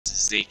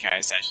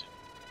ZK session.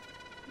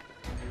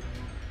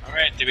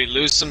 Alright, did we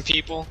lose some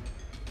people?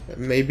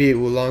 Maybe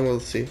Oolong, we'll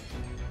see.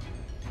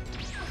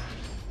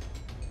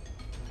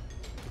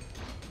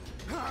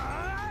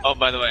 Oh,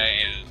 by the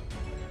way,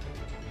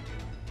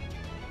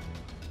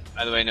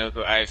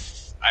 Noku, I've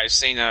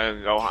seen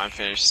Gohan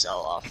finish sell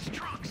off.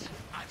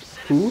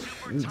 Who?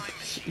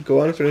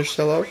 Go on, finish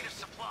sell off?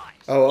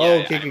 Oh,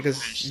 Yeah, okay,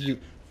 because you,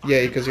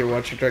 yeah, because you're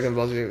watching Dragon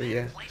Ball Z,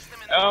 yeah.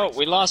 Oh,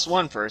 we lost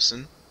one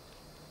person.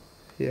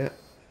 Yeah,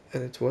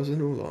 and it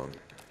wasn't Oolong.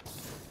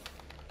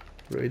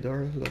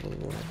 Radar level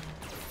 1.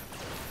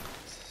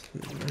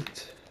 It's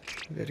not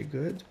very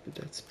good, but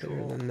that's better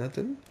than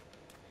nothing.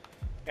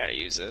 Gotta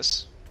use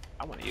this.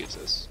 I want to use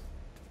this.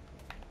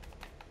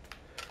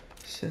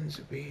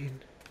 Senzu bean.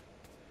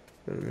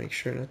 I'm gonna make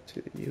sure not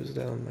to use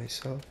that on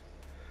myself.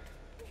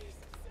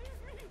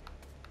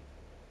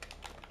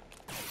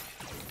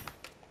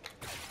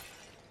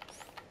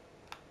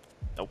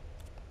 Nope.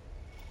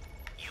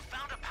 You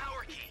found a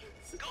power key.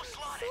 Go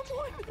slot it.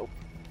 Nope.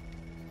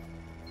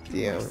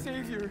 Yeah.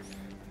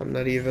 I'm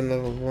not even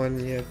level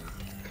 1 yet.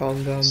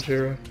 Calm down,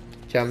 Jiro.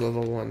 Yeah, I'm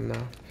level 1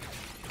 now.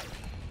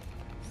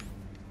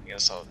 I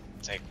guess I'll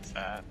take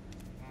that.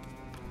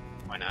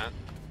 Why not?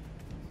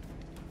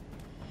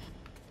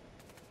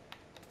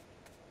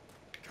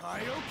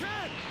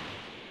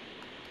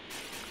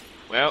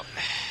 Well,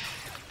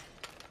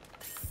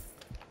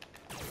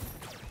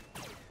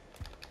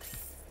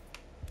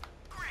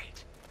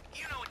 Great.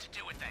 You know what to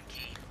do with that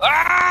key.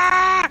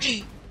 ah!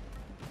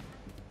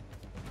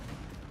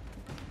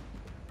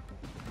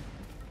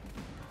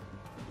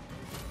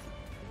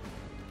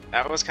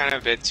 That was kind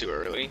of a bit too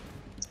early.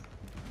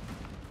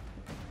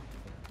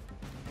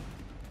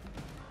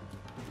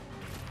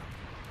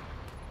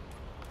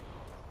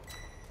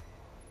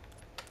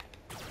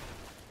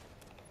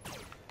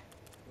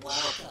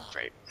 Welcome.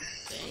 Great.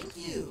 Thank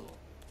you.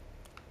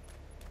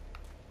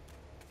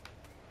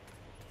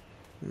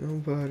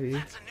 Nobody.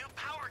 That's a new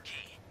power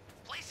key.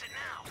 Place it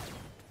now.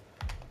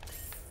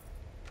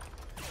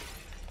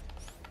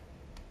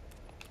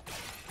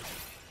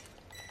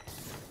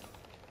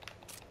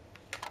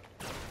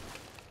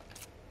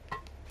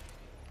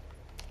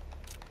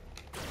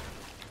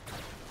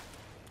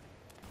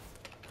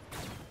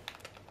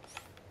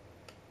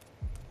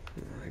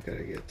 I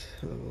gotta get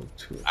level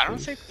 2. I don't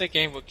think the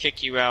game will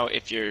kick you out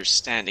if you're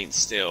standing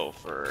still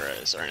for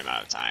a certain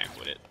amount of time,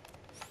 would it?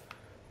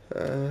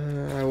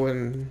 I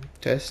wouldn't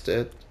test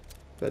it,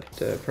 but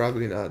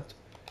probably not.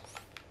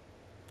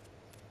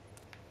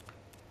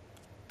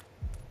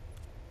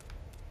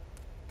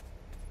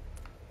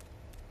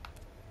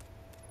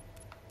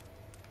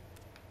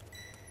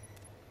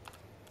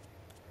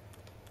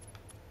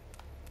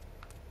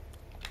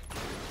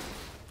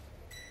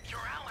 Your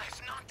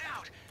allies knocked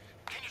out.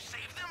 Can you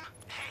save them?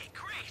 Hey,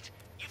 great.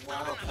 You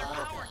found another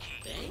power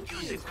key. Thank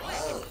Use you. it quick.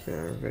 Oh, Yeah,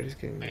 everybody's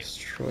getting No,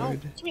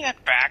 destroyed. give me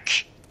that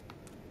back.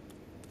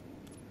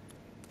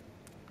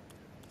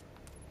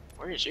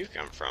 Where did you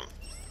come from?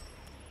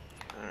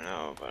 I don't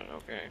know, but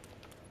okay.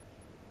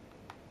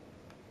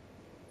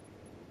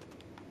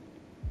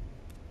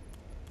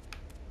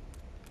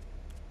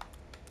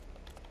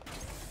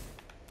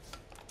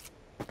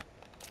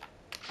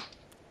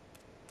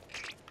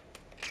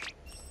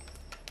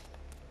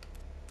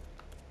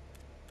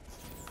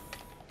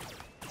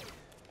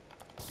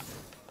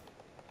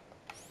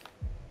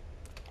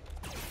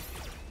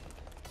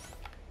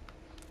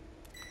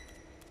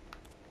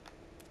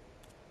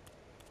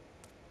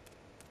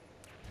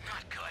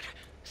 Not good.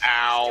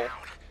 Ow. Someone's down.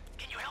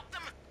 Can you help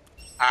them?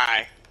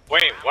 Hi.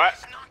 Wait, what?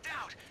 Allies knocked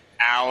out.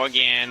 Ow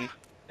again.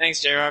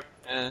 Thanks, J-Rock.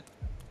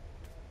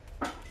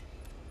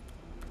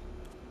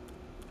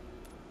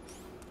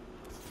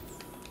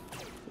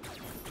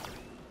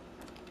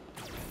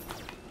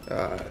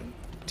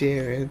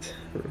 Damn it.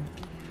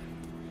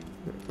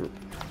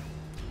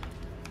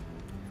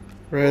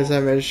 Right as I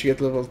managed to get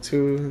level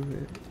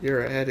 2,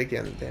 you're ahead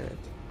again, damn it.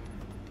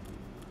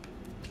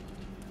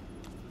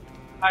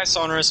 Hi,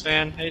 Sonorous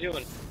Man. How you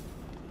doing?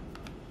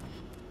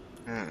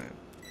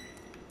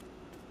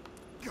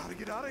 Gotta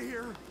get out of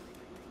here.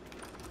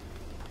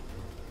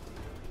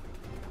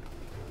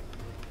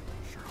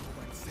 Sure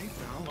hope I'm safe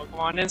now. Well, come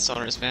on in,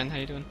 Sonorous Man. How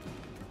you doing?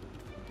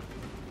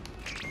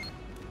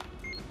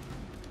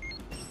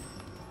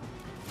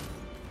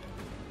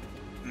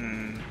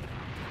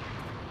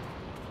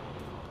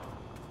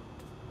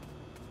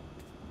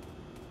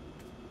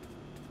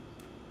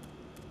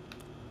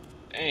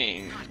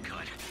 Dang. Not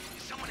good.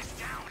 Someone is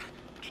down.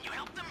 Can you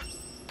help them?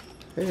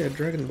 Hey, a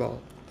Dragon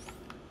Ball.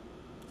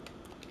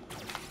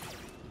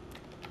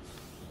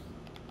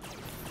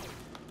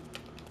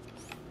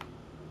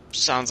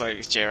 Sounds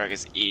like J-Rock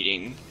is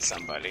eating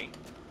somebody.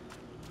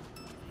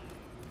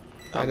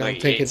 I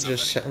don't think it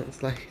just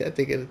sounds like. I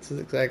think it's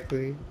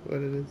exactly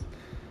what it is.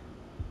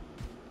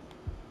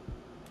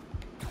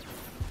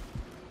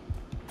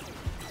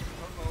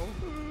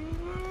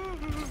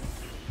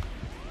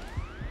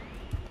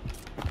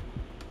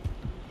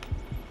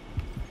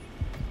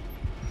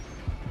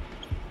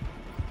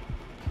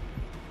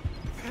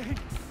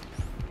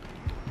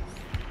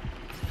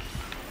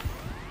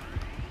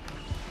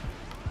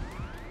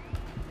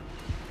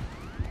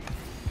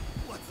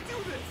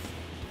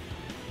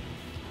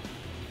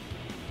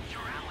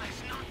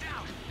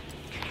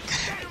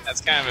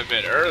 It's kind of a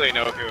bit early,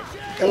 Noku.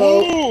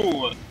 Hello.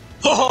 Ooh!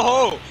 Ho ho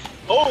ho!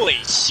 Holy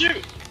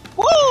shoot!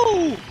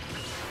 Woo!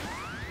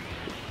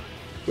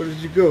 Where did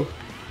you go?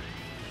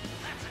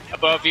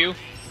 Above you.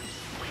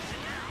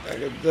 I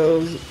got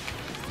those.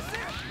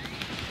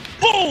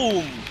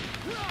 Boom!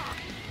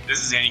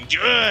 This is getting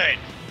good!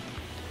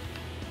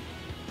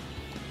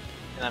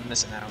 And I'm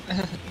missing out.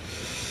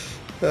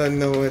 I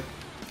know it.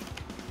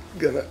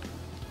 Gonna.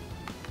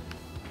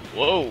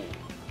 Whoa!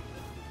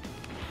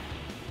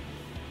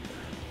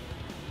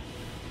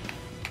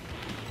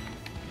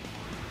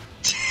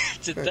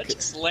 Did that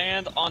just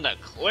land on a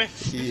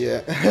cliff? Yeah.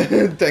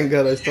 Thank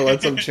God I still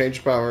had some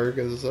change power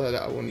because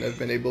I wouldn't have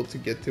been able to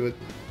get to it.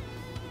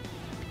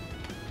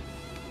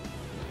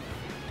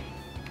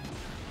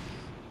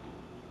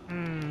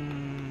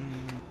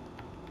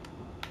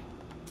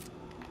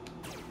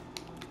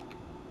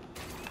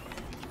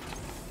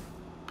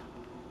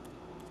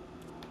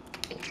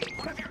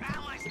 One of your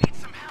allies needs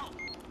some help.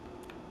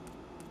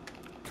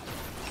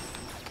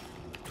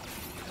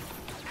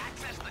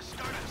 Access the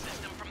startup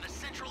system from the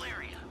central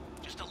area.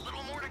 Just a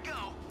little more to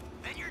go,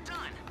 then you're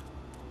done.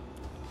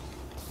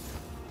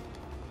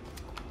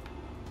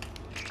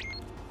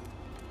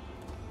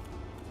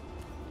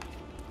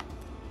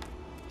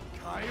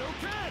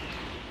 Kaioken!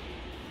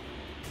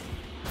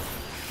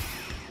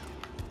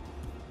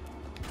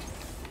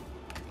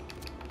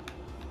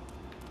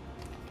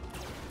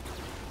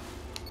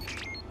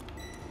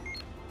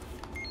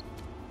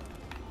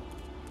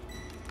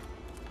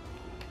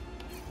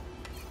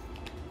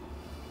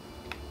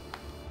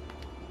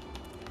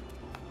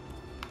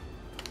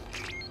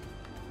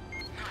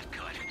 Not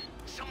good.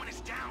 Someone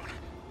is down.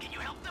 Can you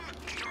help them?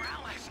 Your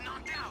ally is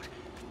knocked out.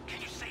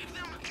 Can you save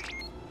them?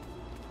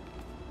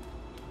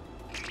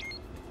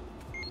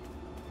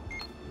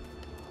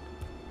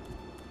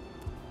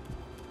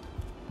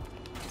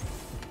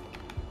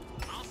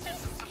 I'll send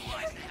some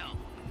supplies to help.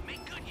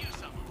 Make good use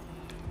of them.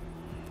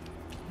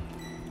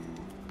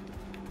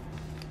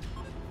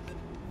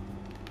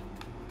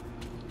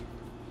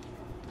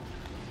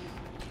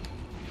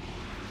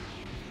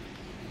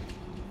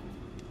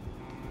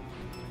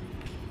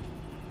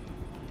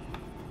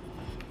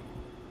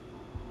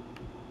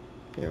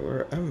 Yeah,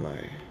 where am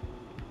I?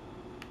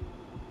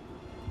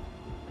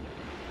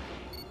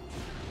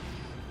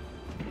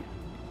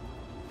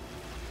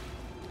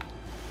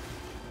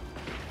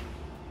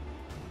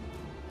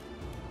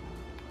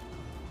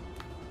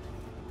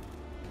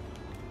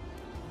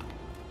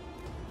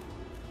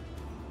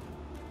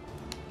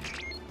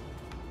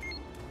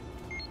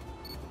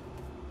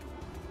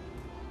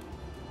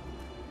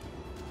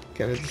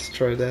 Can I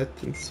destroy that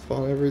and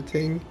spawn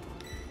everything?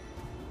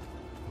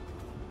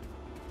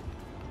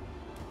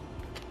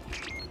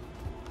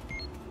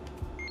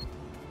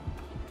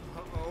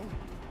 Uh-oh.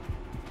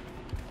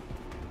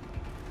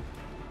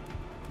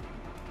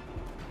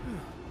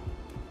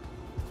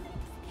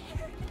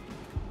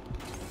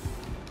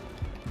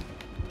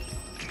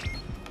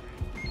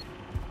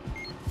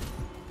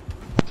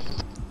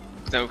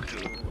 So,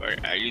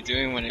 what are you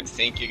doing what you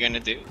think you're gonna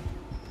do?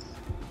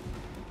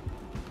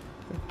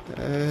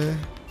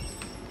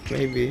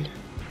 Maybe.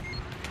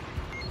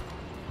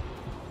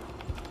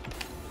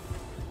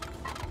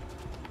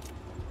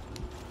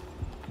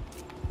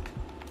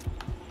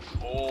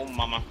 Oh,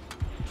 mama.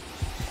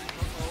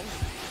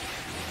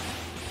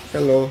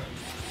 Hello.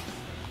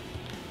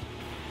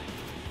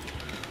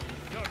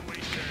 Don't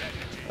waste your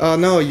energy. Oh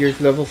no, you're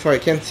level 4. I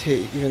can't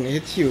even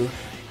hit you.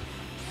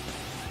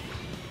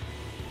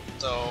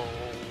 So,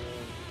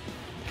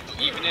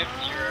 even if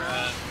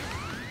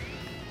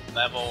you're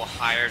level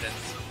higher than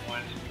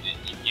someone,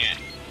 you can't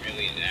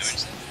really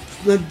damage them.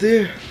 It's not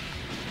there.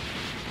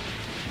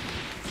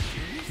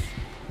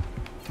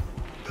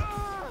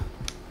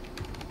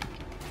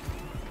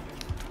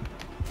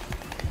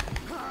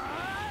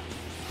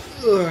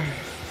 Ugh.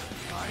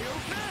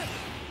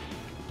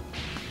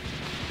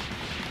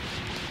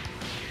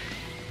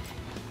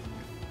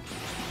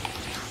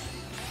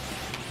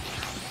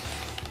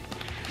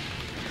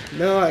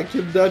 No, I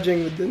keep dodging,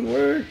 it didn't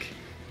work.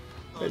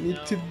 I need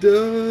to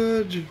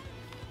dodge.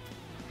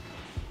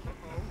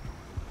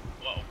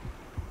 Whoa.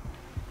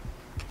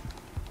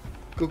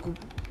 Go,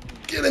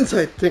 get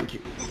inside, thank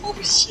you. Oh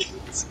shit.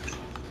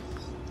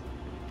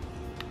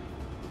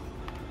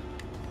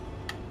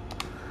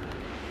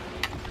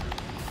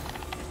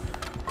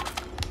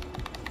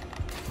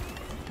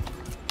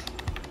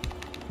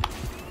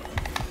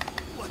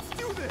 Let's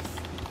do this.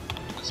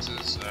 This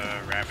is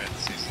rabbit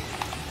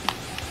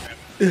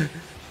season.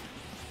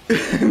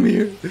 I'm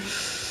here.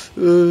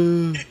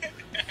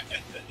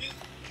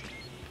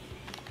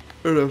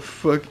 Where the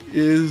fuck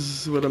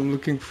is what I'm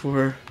looking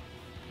for?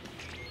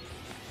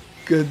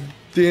 God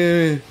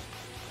damn it.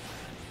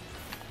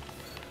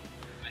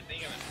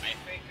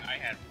 I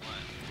had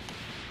one.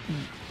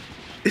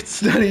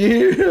 It's not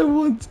here. I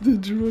want the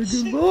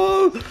Dragon Ball.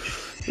 Oh,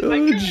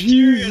 I'm kinda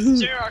Jesus.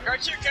 curious, Jarok,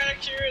 aren't you kinda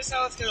curious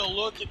how it's gonna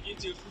look if you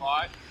two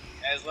fought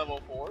as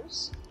level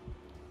 4s?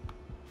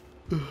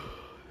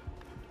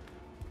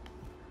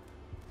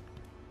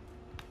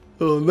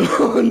 Oh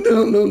no,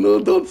 no, no,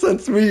 no, don't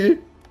sense me.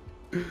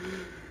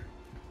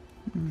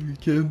 You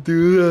can't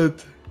do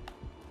that.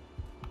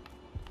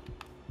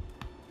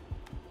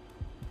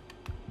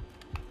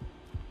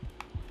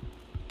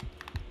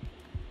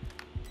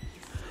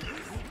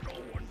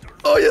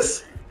 Oh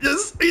yes,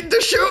 yes, eat the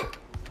shoe.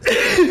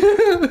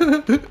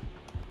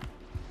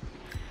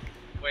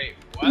 Wait,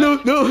 what?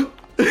 No, no.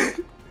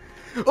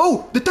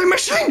 Oh, the time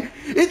machine!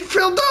 It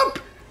filled up!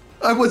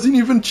 I wasn't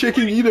even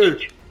checking either.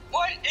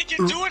 What? It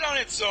can do it on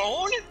its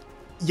own?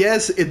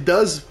 Yes, it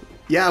does.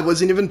 Yeah, I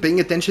wasn't even paying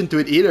attention to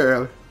it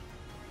either.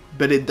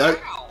 But it does.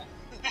 Wow.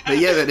 But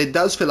yeah, but it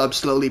does fill up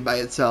slowly by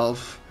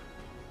itself.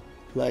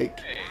 Like,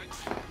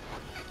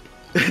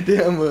 Hey,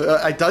 damn,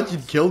 I thought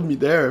you'd killed me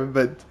there,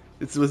 but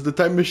it was the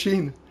time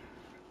machine.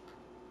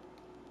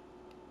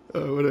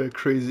 Oh, what a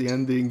crazy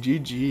ending.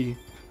 GG.